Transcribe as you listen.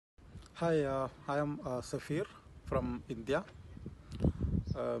Hi I am Safeer from India.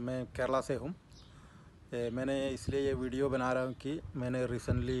 मैं केरला से हूँ। मैंने इसलिए ये वीडियो बना रहा हूँ कि मैंने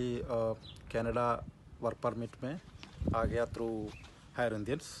रिसेंटली कनाडा वर्क परमिट में आ गया थ्रू हायर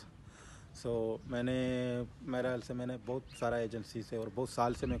इंडियंस। सो मेरे ख्याल से मैंने बहुत सारा एजेंसी से और बहुत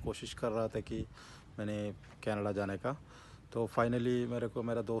साल से मैं कोशिश कर रहा था कि मैंने कनाडा जाने का। तो फाइनली मेरे को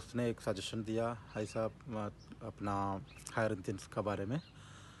मेरा दोस्त ने एक सजेशन दिया ऐसा अपना हायर इंडियंस का बारे में।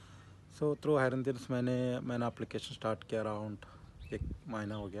 सो थ्रू हायर इंडियंस मैंने एप्लीकेशन स्टार्ट किया। अराउंड एक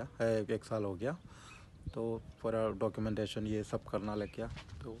महीना हो गया है, एक साल हो गया। तो पूरा डॉक्यूमेंटेशन ये सब करना लग गया।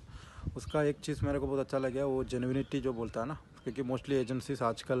 तो उसका एक चीज़ मेरे को बहुत अच्छा लगा, वो जेन्युइनिटी जो बोलता है ना, क्योंकि मोस्टली एजेंसीज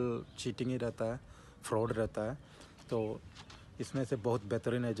आजकल चीटिंग ही रहता है, फ्रॉड रहता है। तो इसमें से बहुत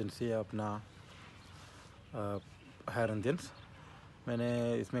बेहतरीन एजेंसी है अपना हायर इंडियंस।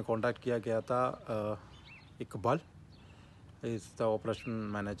 मैंने इसमें कांटेक्ट किया गया था Iqbal is the operation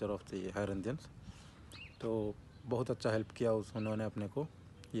manager of the higher Indians. तो बहुत अच्छा हेल्प किया उन्होंने अपने को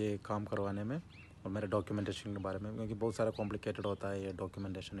ये काम करवाने में और मेरे डॉक्यूमेंटेशन के बारे में, क्योंकि बहुत सारा कॉम्प्लिकेटेड होता है ये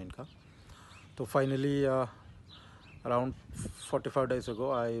डॉक्यूमेंटेशन इनका। तो finally around 45 days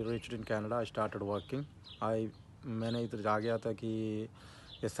ago I reached in Canada. I started working. मैंने इधर आ गया था कि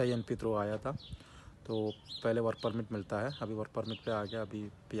SINP थ्रू आया था। तो पहले वर्क परमिट मिलता है, अभी वर्क परमिट पे आ गया। अभी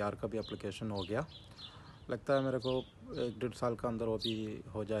PR का भी एप्लीकेशन हो गया। लगता है मेरे को 1-1.5 साल का अंदर वो भी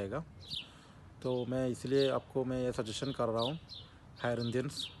हो जाएगा। तो मैं इसलिए आपको मैं ये सजेशन कर रहा हूँ, hire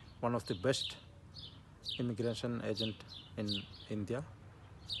Indians one of the best immigration agent in India.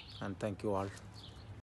 And thank you all.